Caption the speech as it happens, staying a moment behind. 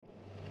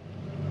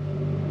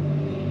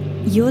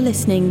You're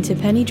listening to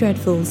Penny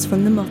Dreadfuls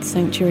from the Moth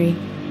Sanctuary.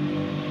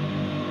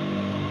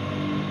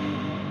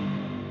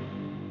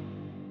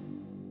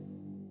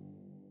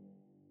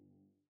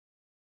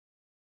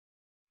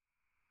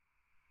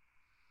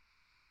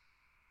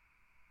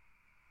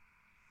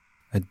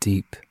 A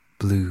deep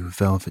blue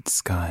velvet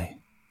sky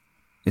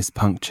is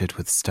punctured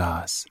with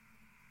stars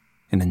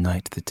in a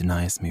night that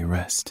denies me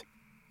rest.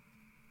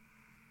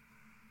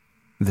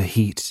 The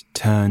heat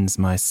turns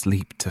my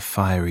sleep to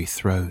fiery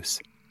throes.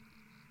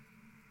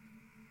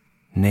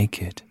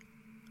 Naked,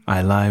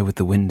 I lie with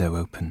the window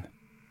open,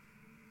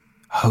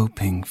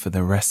 hoping for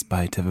the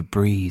respite of a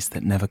breeze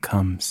that never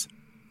comes.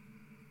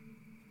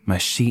 My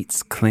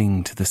sheets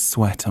cling to the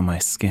sweat on my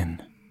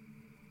skin.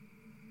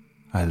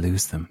 I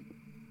lose them,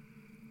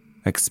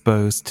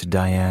 exposed to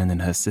Diane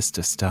and her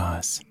sister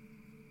stars.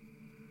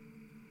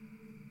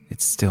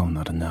 It's still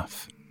not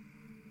enough.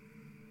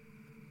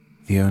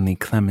 The only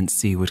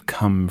clemency would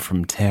come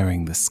from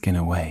tearing the skin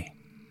away.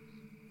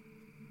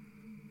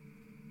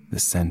 The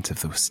scent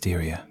of the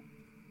wisteria,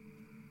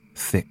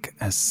 thick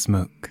as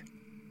smoke,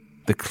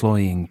 the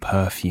cloying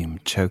perfume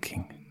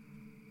choking.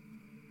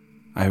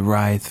 I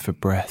writhe for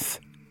breath,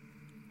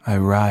 I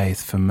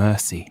writhe for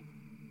mercy,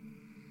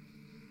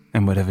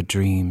 and whatever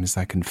dreams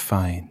I can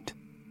find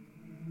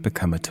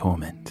become a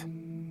torment.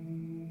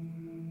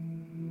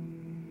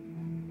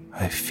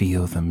 I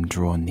feel them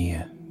draw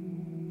near,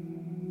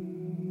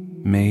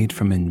 made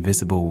from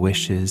invisible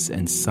wishes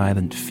and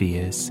silent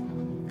fears,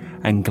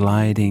 and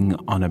gliding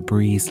on a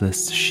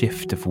breezeless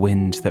shift of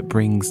wind that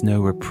brings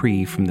no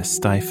reprieve from the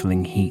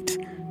stifling heat,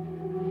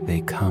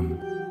 they come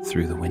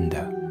through the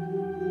window.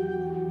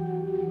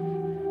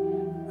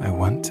 I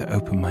want to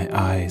open my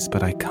eyes,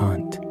 but I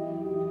can't.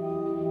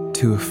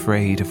 Too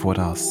afraid of what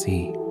I'll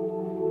see,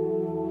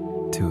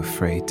 too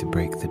afraid to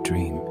break the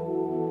dream.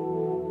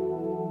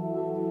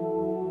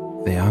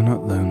 They are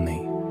not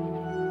lonely.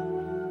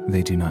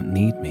 They do not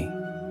need me,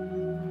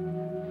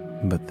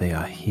 but they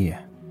are here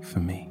for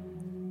me.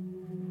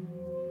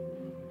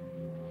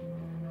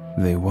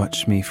 They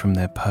watch me from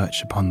their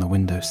perch upon the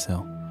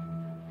windowsill.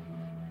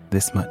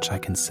 This much I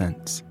can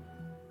sense.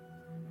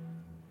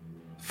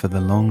 For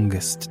the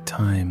longest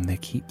time they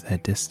keep their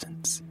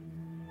distance.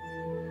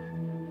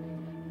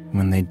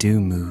 When they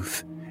do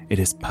move, it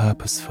is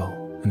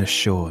purposeful and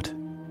assured.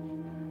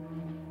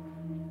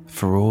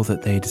 For all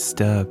that they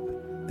disturb,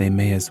 they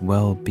may as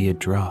well be a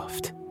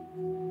draught.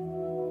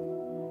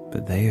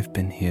 But they have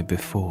been here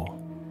before,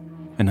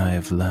 and I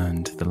have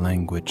learned the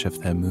language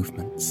of their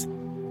movements.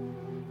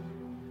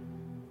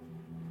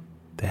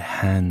 Their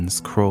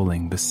hands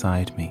crawling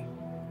beside me,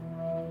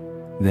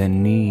 their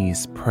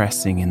knees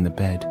pressing in the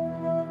bed,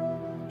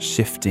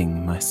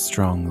 shifting my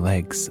strong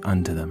legs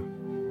under them.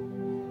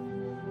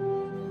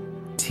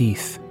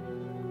 Teeth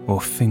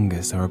or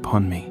fingers are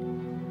upon me.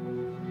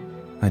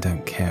 I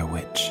don't care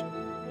which.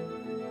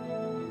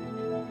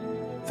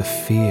 The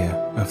fear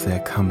of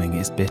their coming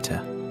is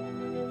bitter,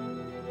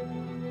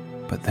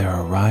 but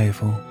their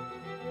arrival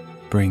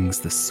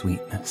brings the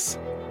sweetness.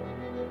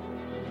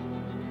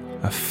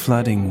 A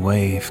flooding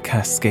wave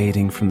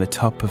cascading from the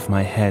top of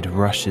my head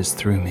rushes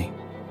through me.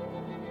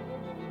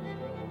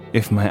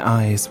 If my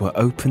eyes were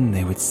open,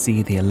 they would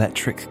see the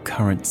electric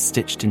current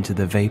stitched into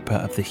the vapor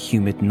of the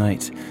humid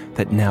night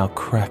that now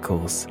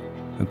crackles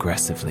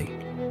aggressively.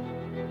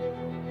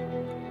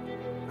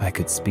 I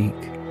could speak,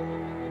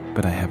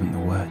 but I haven't the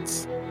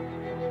words.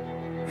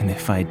 And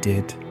if I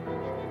did,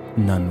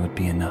 none would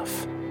be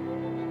enough.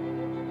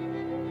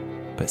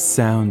 But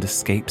sound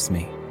escapes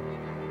me,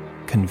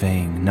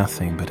 conveying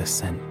nothing but a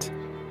scent.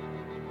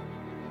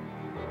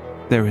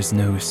 There is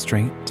no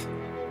restraint.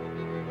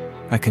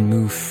 I can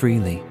move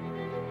freely,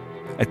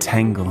 a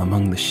tangle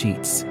among the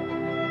sheets,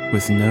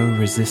 with no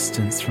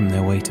resistance from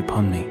their weight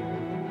upon me.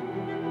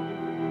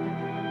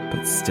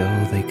 But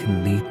still they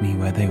can lead me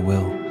where they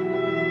will,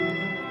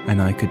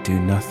 and I could do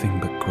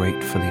nothing but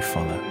gratefully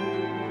follow.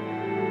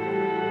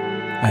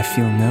 I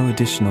feel no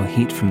additional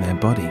heat from their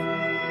body,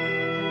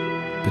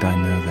 but I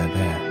know they're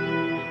there.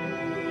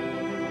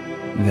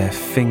 Their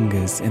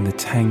fingers in the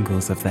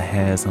tangles of the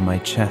hairs on my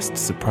chest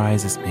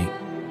surprises me,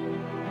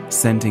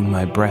 sending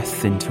my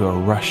breath into a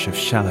rush of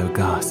shallow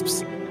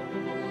gasps.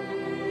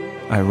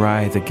 I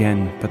writhe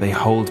again, but they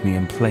hold me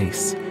in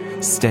place,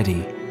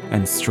 steady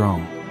and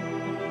strong,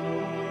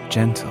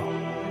 gentle,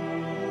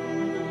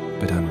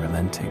 but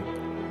unrelenting.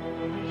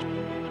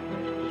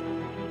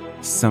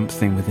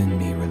 Something within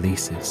me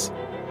releases.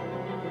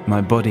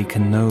 My body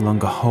can no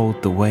longer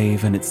hold the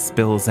wave and it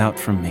spills out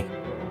from me.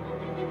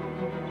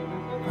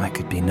 I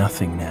could be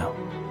nothing now.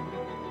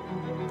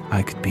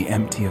 I could be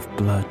empty of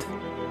blood,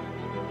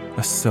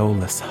 a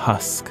soulless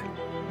husk,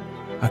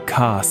 a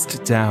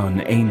cast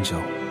down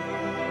angel.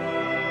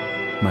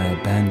 My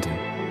abandon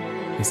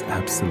is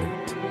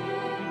absolute.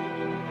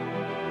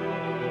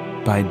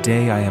 By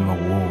day I am a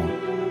wall.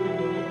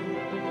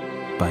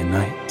 By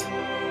night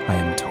I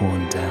am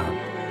torn down.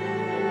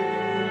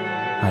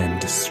 I am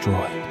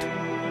destroyed.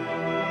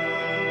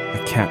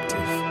 A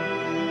captive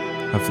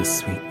of the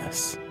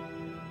sweetness.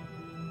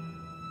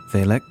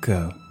 They let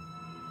go,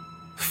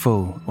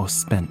 full or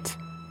spent.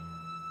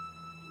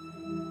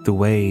 The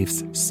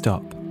waves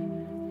stop,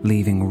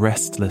 leaving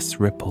restless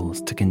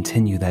ripples to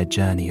continue their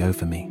journey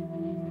over me.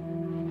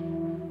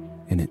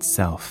 In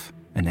itself,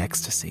 an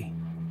ecstasy.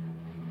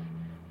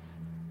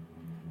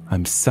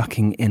 I'm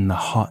sucking in the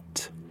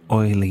hot,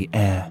 oily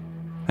air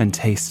and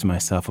taste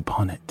myself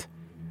upon it.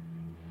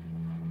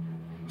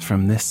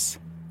 From this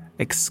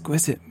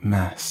exquisite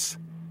mass,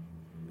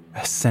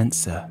 a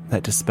censer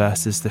that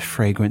disperses the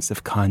fragrance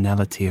of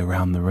carnality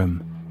around the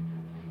room.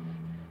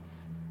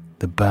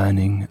 The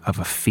burning of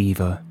a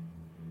fever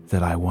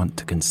that I want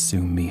to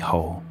consume me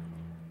whole.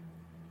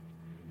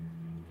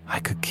 I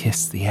could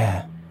kiss the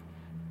air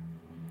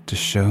to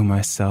show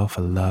myself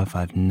a love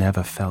I've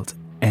never felt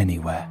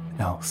anywhere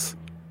else.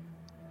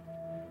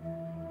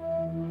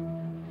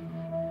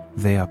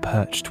 They are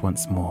perched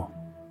once more,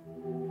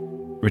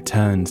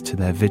 returned to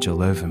their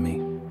vigil over me.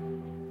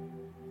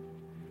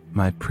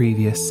 My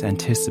previous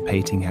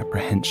anticipating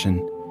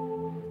apprehension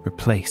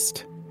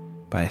replaced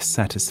by a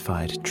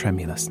satisfied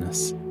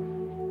tremulousness.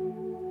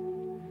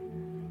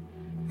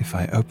 If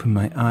I open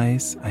my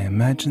eyes, I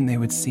imagine they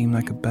would seem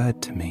like a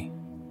bird to me.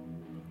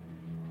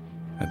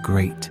 A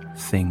great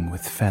thing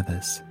with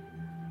feathers,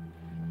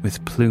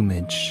 with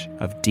plumage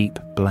of deep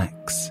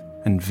blacks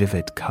and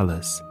vivid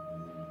colours,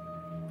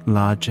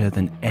 larger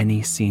than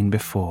any seen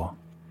before,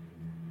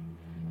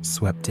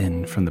 swept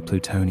in from the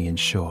Plutonian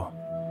shore.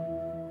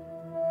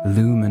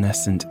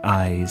 Luminescent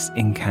eyes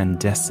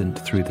incandescent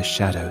through the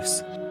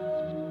shadows,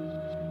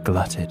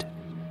 glutted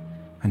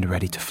and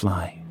ready to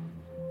fly.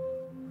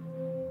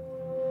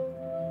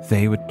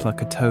 They would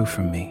pluck a toe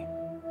from me,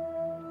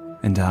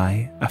 and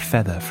I a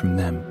feather from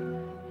them,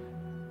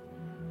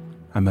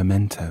 a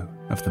memento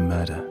of the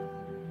murder.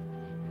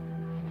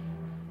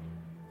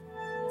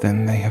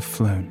 Then they have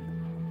flown.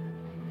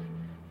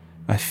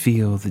 I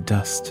feel the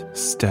dust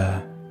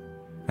stir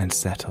and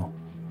settle.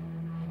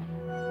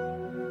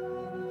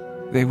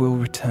 They will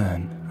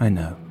return, I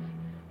know.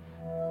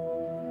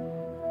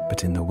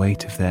 But in the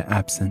weight of their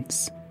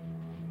absence,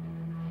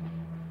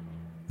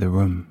 the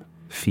room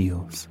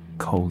feels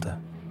colder.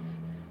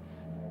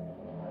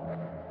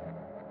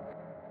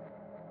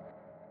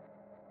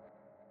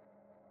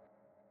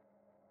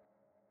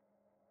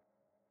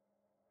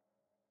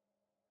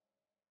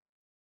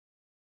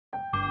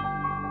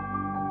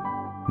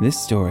 This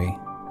story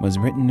was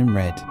written and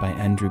read by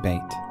Andrew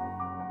Bate,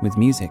 with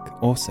music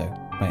also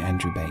by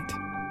Andrew Bate.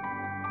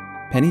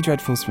 Penny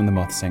Dreadfuls from the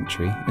Moth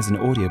Sanctuary is an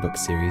audiobook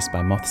series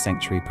by Moth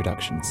Sanctuary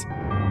Productions.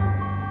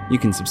 You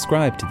can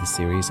subscribe to the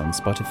series on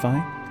Spotify,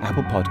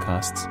 Apple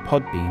Podcasts,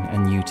 Podbean,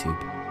 and YouTube.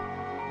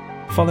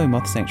 Follow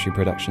Moth Sanctuary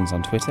Productions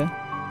on Twitter,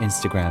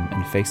 Instagram,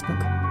 and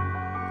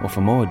Facebook. Or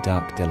for more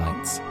dark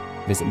delights,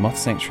 visit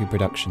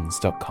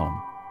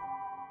mothsanctuaryproductions.com.